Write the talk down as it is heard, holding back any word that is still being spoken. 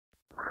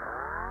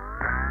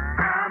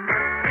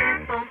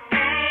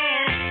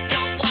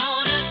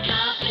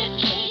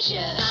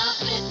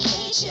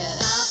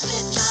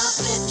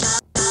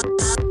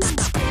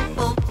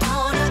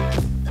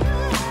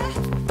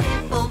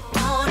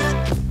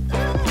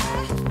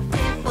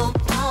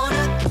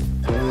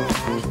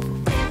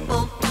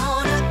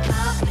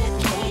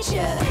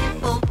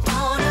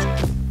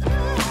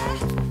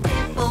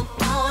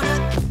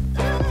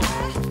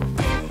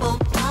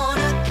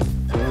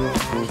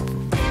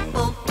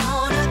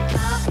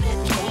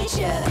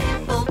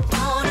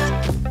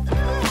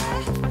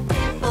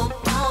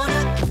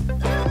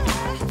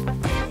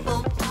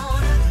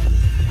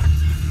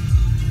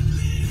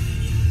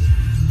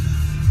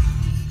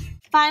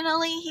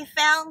finally, he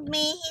found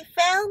me. He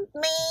found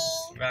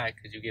me. Right,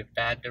 because you give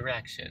bad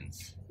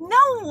directions.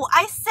 No,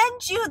 I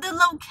sent you the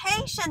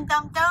location,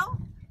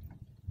 dum-dum.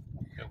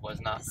 It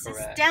was not This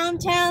correct. is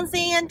downtown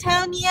San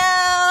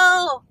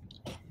Antonio.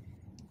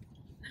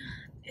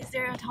 Is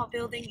there a tall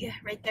building? Yeah,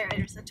 right there.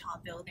 There's a tall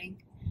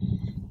building.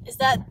 Is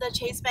that the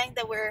Chase Bank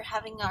that we're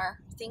having our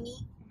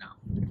thingy? No.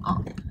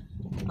 Oh.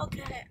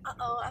 Okay.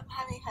 Uh-oh, I'm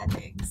having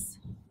headaches.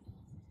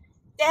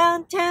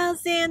 Downtown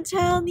San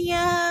Antonio.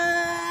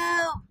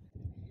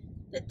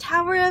 The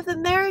Tower of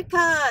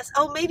Americas.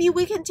 Oh, maybe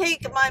we can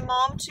take my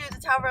mom to the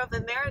Tower of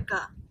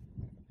America.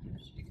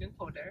 You can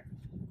go there.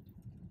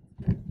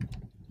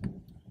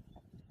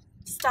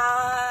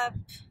 Stop.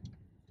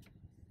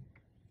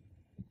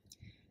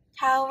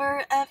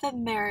 Tower of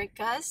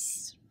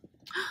Americas.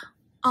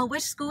 Oh,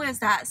 which school is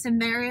that? St.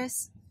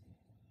 Mary's?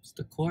 It's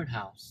the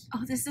courthouse.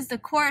 Oh, this is the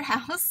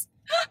courthouse.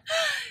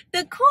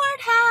 The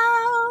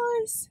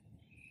courthouse.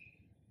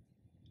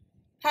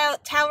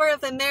 Tower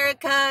of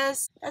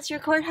Americas. That's your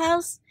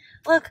courthouse?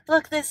 Look,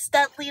 this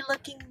studly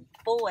looking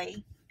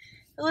boy.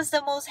 Who is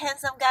the most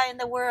handsome guy in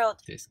the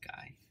world? This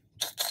guy.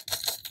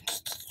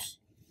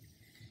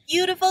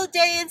 Beautiful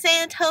day in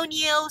San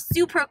Antonio.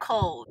 Super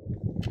cold.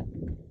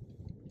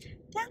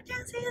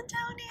 Downtown San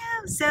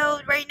Antonio.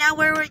 So right now,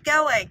 where are we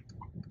going?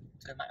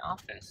 To my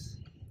office.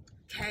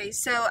 Okay,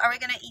 so are we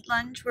gonna eat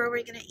lunch? Where are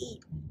we gonna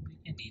eat?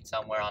 We can eat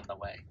somewhere on the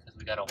way because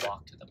we gotta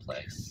walk to the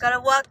place. Gotta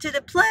walk to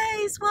the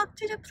place. Walk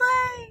to the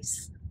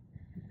place.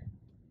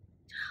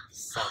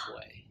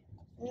 Subway.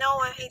 No,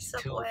 I hate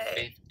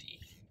Subway.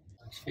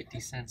 $2.50. 50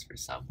 cents for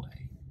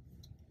Subway.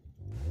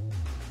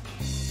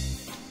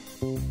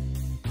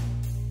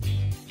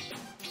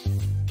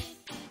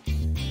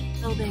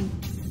 Building.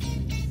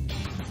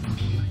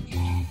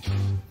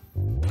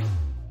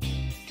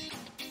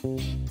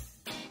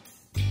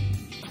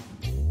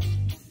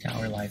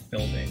 Tower Life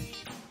Building.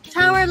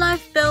 Tower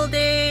Life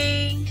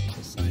Building. There's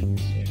a sign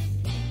right there.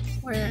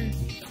 Where? In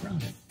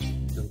front of it.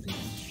 Building.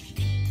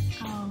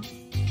 Oh.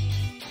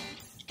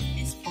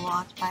 It's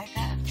blocked by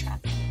that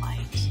traffic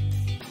light.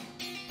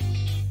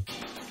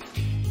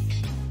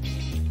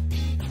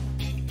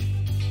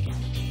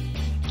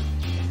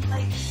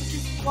 Like, it's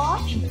just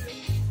blocking it.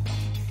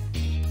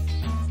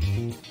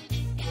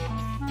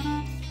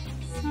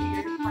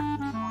 Weird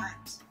parking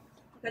lot.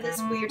 Look at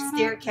this weird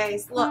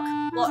staircase. Look.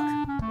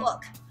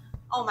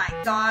 Oh my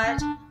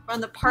god. We're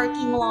on the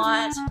parking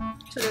lot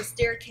to the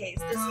staircase.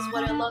 This is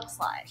what it looks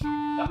like.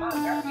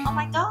 Oh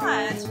my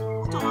god.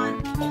 Hold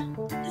on.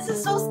 This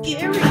is so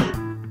scary.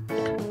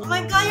 Oh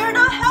my god, you're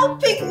not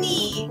helping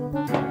me.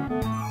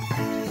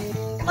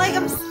 Like,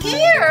 I'm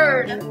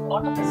scared.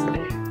 Walk up the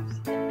stairs.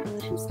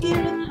 I'm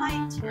scared of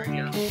height. Hurry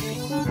up.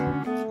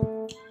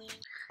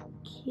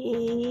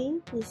 Okay,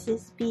 this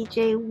is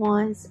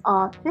BJ1's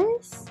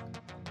office.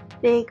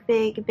 Big.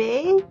 Okay,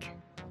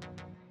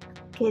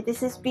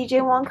 this is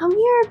BJ1. Come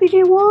here,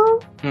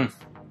 BJ1.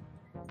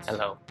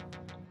 Hello.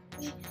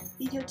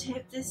 Video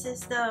tip, this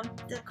is the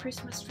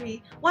Christmas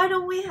tree. Why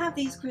don't we have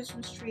these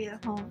Christmas tree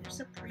at home? They're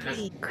so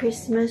pretty.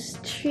 Christmas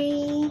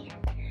tree,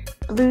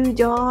 blue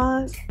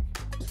dog.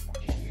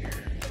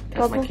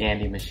 That's my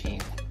candy machine.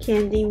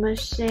 Candy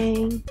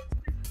machine.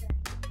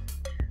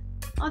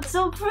 Oh, it's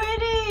so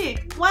pretty.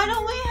 Why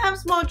don't we have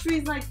small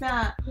trees like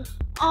that?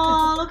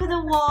 Oh, look at the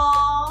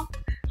wall.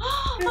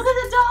 Look at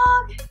the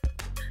dog.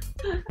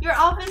 Your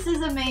office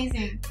is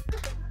amazing.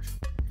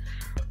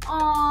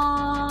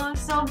 Oh,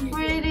 so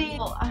pretty.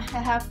 Oh, I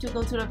have to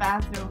go to the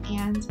bathroom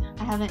and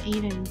I haven't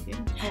eaten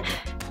anything.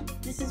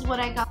 This is what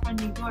I got from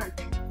New York.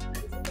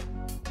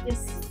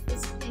 This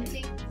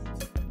painting.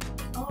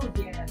 Oh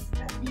yes,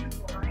 that's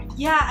beautiful, right?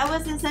 Yeah, I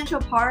was in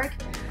Central Park.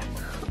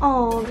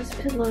 Oh, this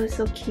pillow is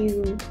so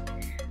cute.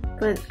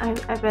 But I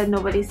bet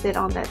nobody sit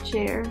on that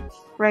chair,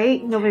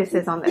 right? Nobody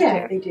sits on that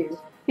chair. Yeah, they do.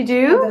 You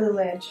do? On the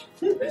ledge.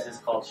 This is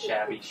called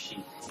shabby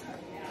chic.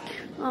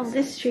 Oh,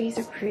 these trees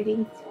are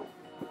pretty.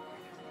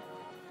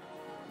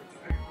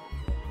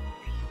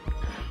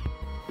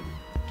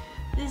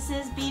 This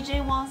is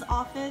BJ Wong's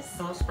office.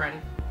 Hello,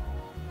 Sprenny.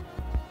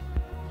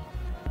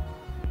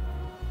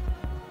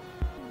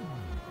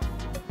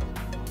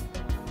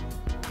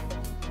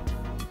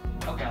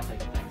 Okay, I'll take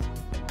it. Thanks.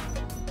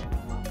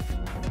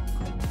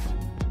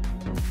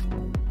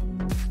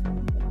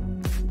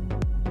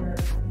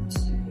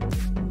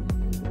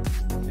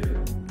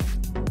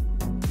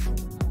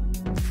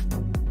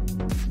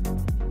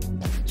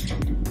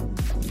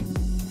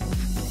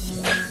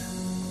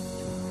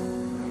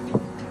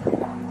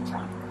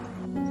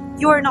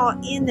 You're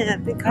not in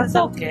it because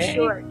That's I'm too okay.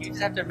 short. You just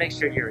have to make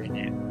sure you're in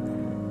it.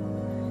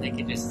 They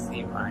can just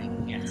see my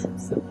handsome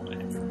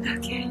silhouette.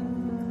 Okay.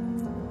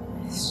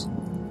 See,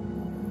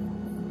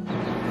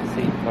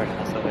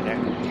 courthouse over there.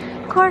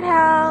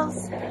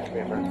 Courthouse.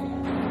 River.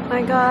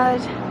 My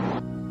God.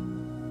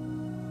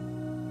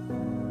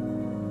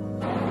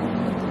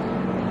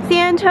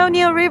 San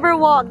Antonio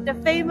Riverwalk, the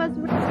famous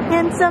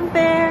handsome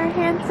bear,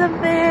 handsome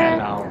bear,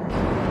 Hello.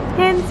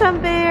 handsome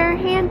bear,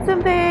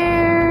 handsome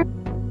bear.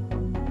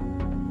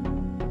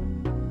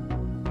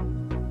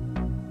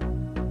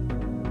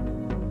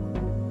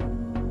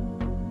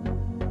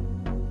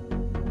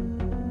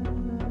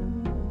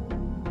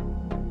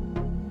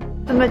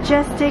 The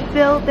majestic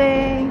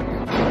building,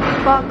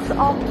 box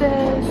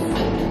office.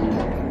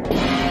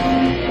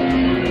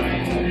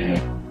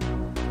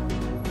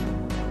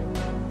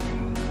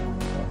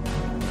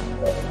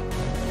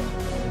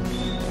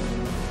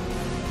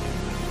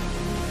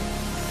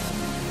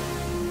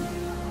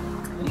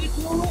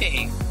 What are you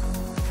doing?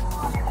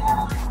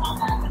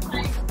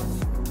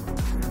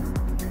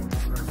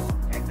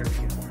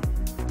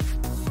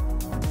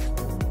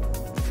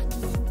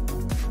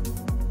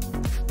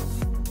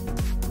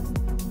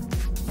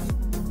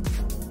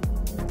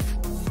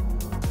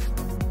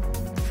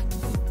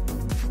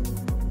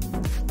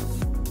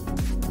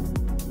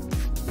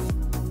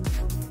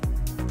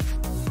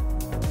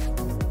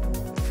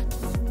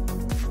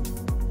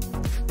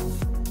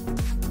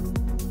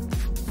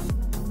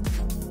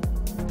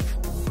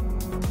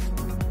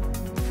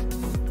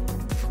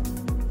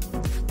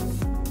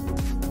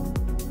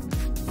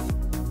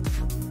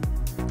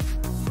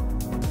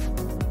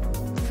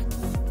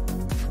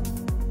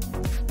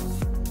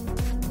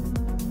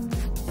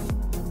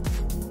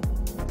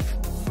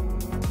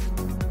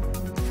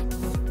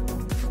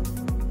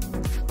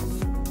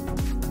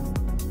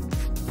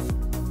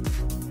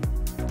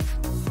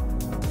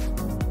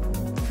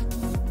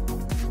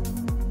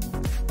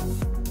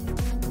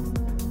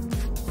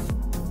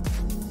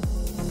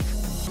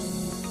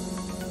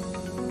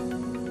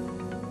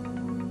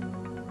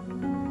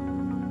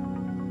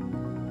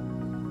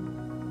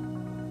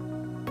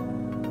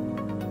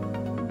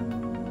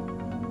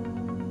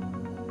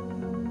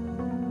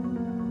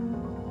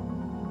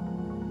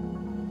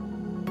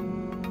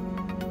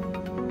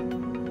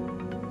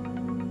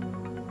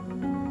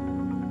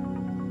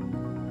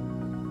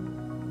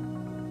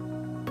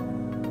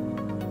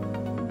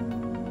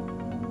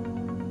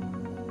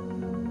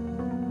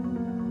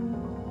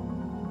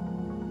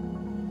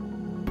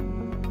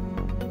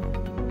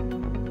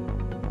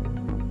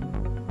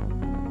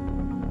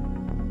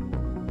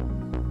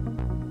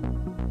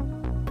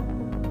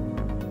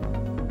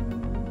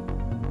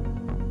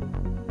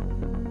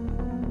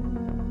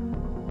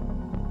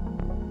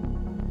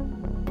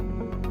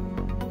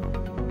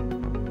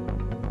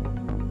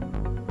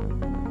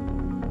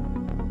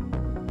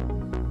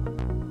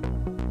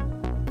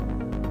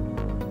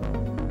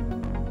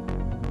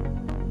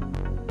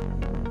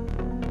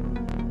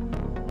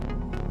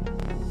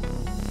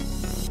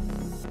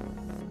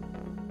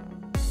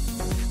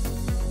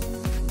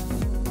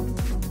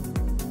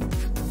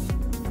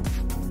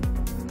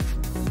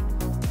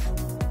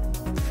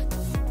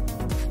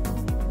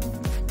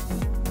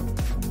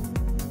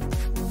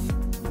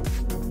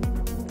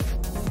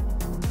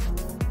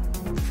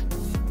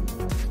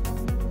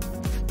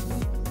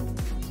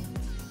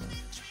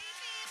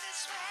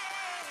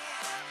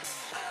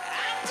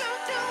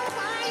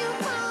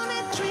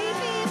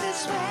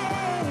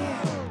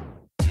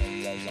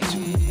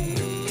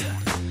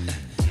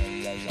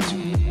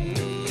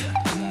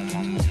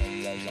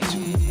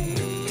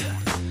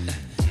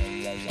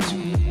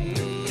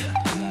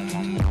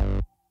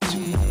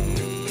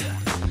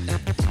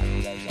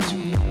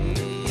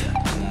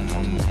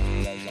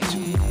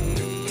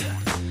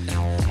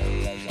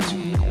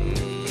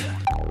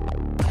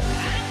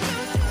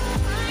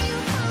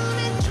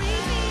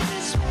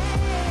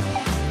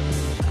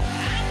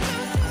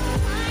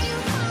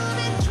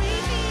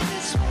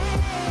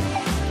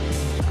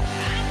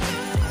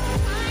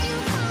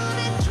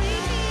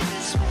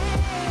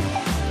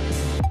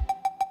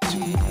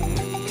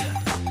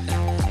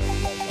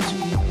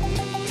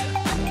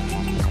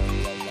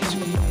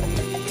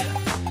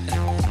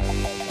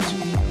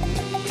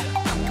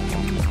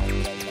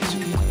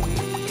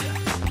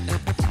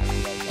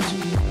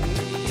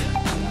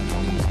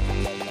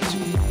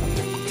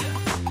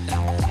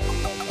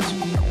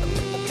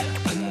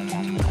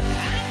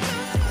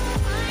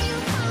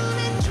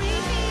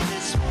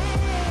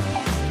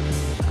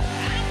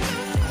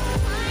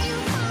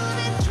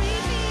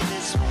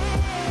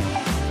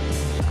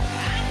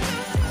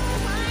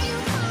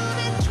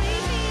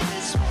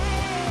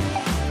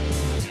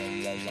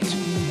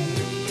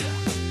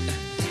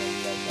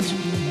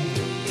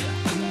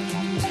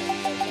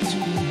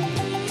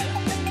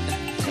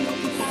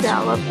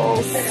 salad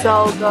bowl,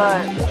 so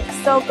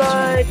good. So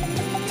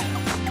good.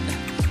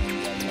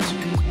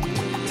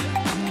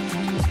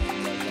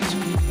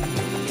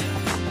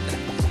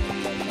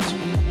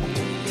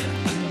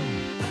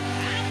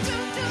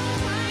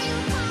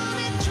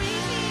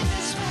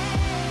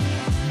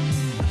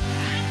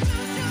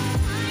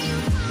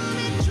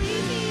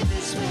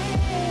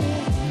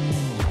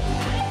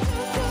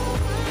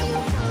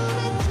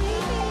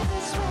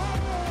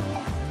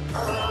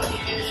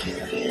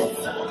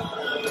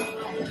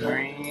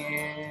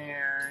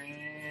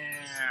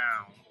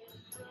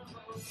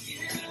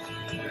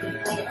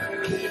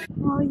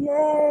 Oh,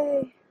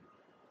 yay.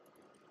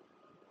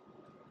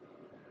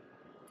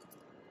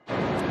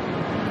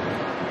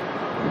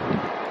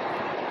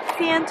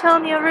 San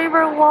Antonio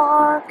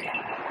Riverwalk.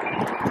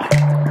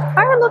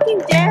 Why are you looking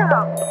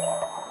down?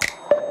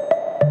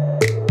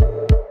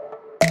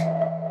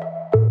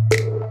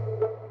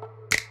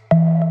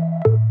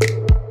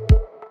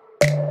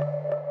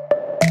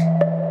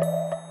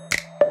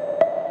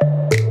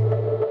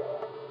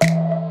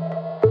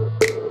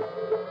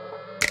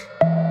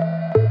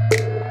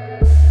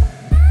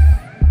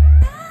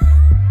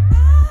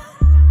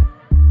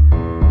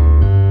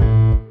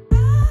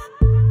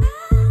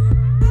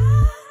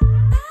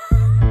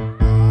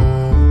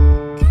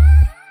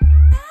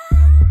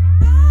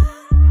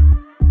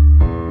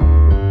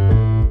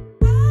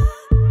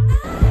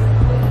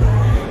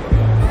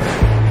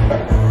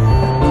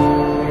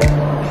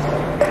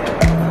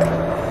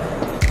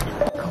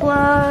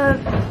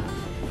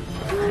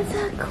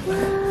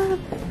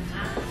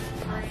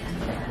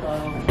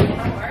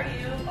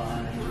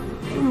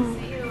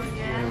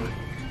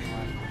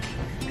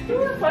 You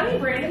were funny,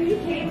 Brandon. You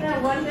came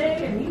that one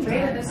day and you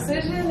made a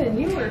decision and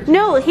you were...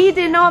 No, he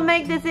did not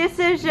make this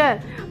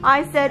decision.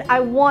 I said, I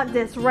want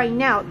this right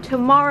now.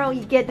 Tomorrow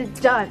you get it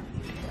done.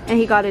 And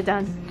he got it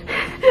done.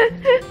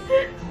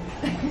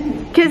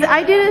 Because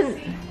I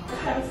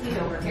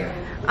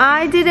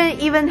didn't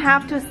even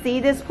have to see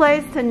this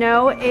place to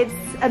know it's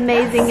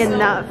amazing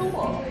enough.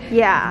 Cool.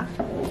 Yeah.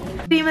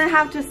 Didn't even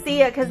have to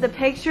see it because the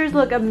pictures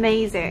look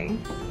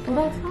amazing.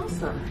 Well, that's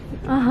awesome.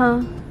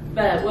 Uh-huh.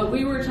 But what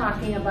we were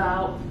talking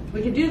about,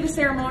 we could do the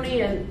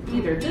ceremony in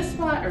either this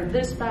spot or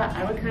this spot.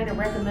 I would kind of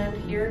recommend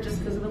here just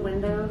because of the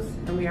windows,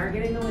 and we are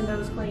getting the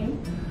windows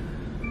clean.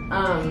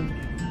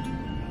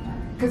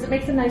 Because it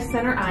makes a nice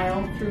center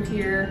aisle through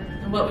here.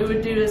 And what we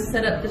would do is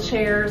set up the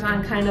chairs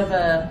on kind of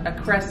a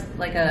crest,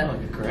 like a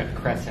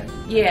crescent.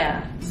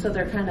 Yeah, so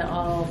they're kind of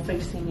all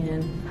facing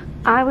in.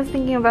 I was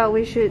thinking about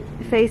we should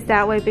face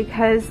that way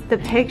because the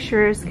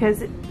pictures,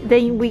 because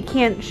then we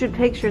can't shoot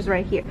pictures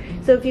right here.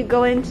 So if you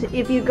go in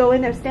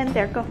there, stand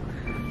there, go.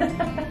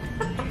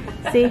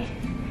 See,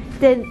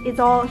 then it's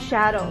all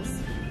shadows.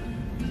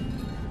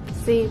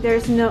 See,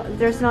 there's not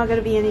going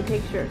to be any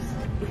pictures.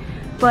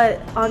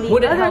 But on the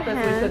Would it other help hand,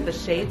 if we put the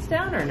shades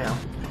down or no?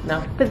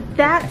 No. But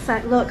that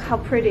side, look how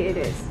pretty it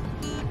is.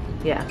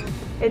 Yeah.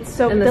 It's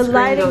so And the screen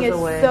lighting goes is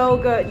away. so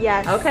good.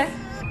 Yes. Okay.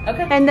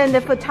 Okay. And then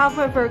the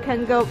photographer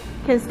can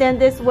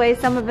stand this way.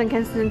 Some of them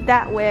can stand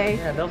that way.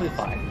 Yeah, they'll be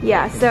fine.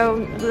 Yeah.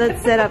 So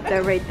let's set up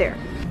there, right there.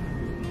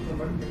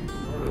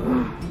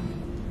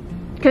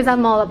 Because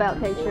I'm all about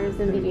pictures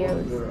and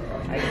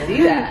videos. I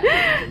see that.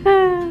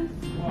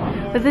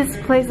 But this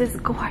place is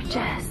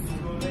gorgeous.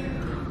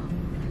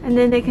 And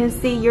then they can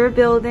see your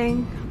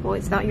building. Well,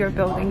 it's not your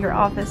building, your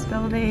office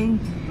building.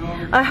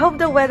 I hope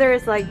the weather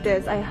is like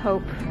this. I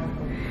hope.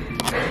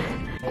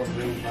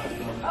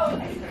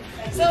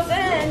 So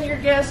then your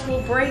guests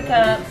will break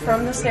up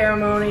from the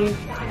ceremony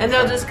and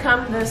they'll just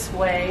come this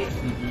way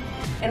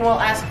and we'll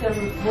let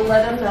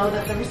them know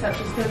that the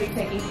reception is going to be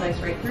taking place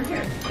right through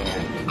here.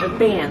 The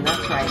band,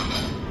 that's right.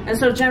 And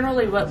so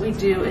generally what we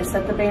do is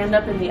set the band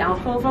up in the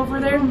alcove over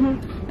there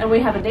and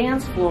we have a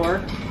dance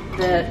floor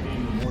that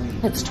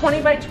it's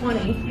 20 by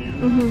 20.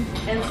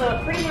 And so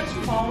it pretty much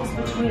falls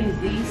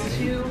between these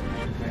two.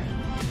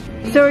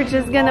 So we're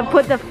just going to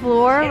put the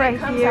floor and right it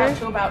comes here? out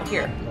to about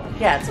here.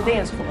 Yeah, it's a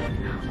dance floor.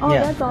 Oh,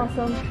 Yeah. that's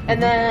awesome.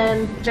 And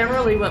then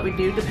generally what we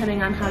do,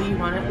 depending on how you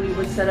want it, we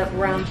would set up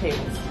round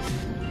tables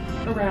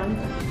around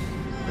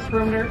the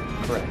perimeter.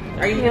 Correct.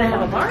 Are you going to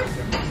have a bar?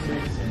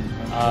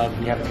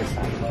 We haven't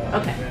decided.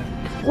 Okay.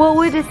 Well,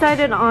 we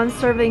decided on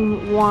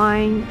serving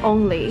wine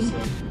only.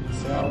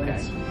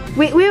 Okay.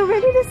 We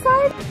already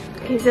decided?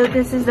 Okay, so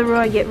this is the room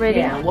I get ready.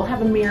 Yeah, we'll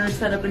have a mirror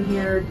set up in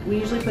here. We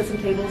usually put some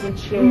tables and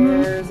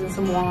chairs and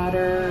some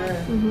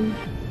water.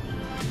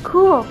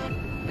 Cool.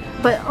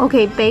 But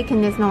okay,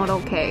 bacon is not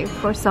okay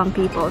for some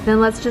people. Then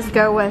let's just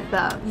go with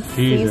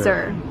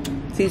Caesar.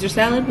 Caesar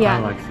salad? Yeah. I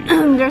like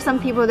Caesar. There's some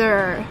people that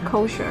are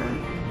kosher.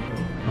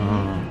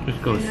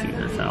 Just go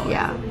Caesar salad.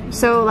 Yeah.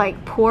 So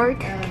like pork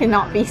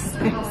cannot be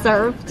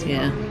served.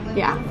 Yeah.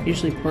 Yeah.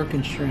 Usually pork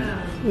and shrimp.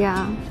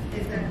 Yeah.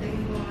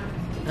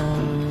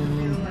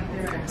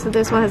 So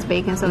this one has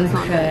bacon, so it's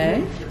not good.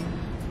 Okay.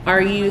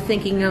 Are you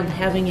thinking of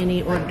having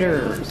any hors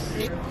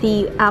d'oeuvres?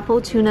 The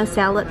apple tuna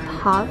salad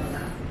puff.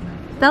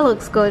 That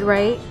looks good,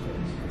 right?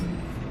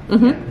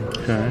 Okay.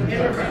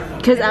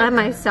 Because I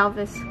myself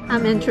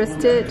I'm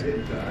interested.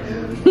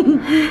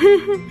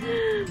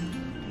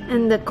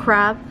 And the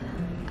crab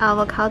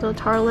avocado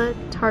tartlet.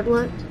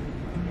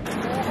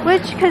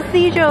 Which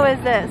cathedral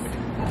is this?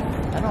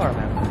 I don't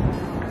remember.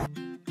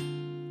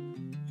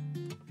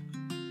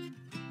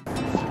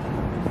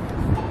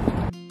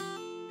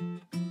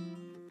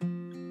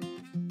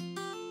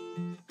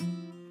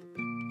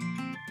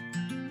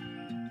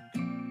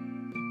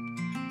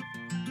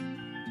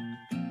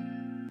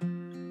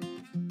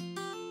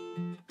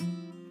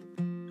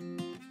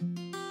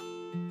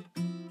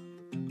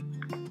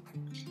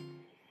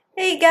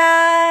 Hey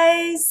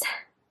guys!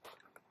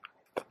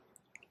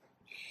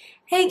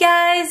 Hey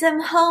guys, I'm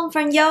home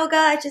from yoga.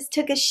 I just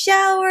took a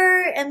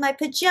shower in my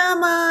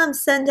pajama. I'm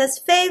Sunda's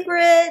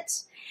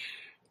favorite.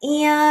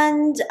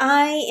 And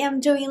I am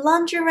doing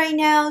laundry right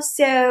now.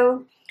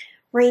 So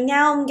right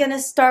now I'm gonna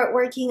start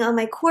working on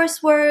my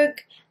coursework,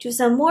 do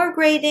some more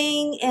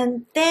grading,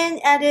 and then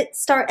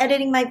start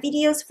editing my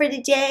videos for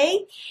the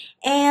day.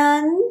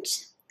 And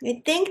I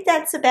think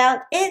that's about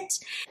it.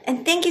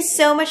 And thank you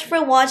so much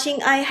for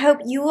watching. I hope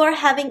you are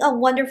having a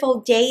wonderful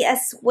day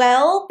as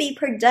well. Be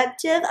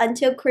productive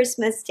until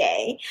Christmas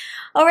Day.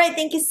 Alright,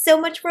 thank you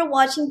so much for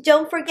watching.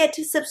 Don't forget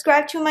to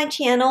subscribe to my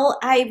channel.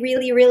 I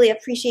really, really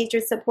appreciate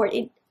your support.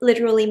 It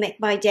literally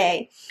makes my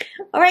day.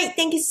 Alright,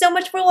 thank you so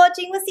much for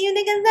watching. We'll see you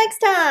again next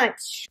time.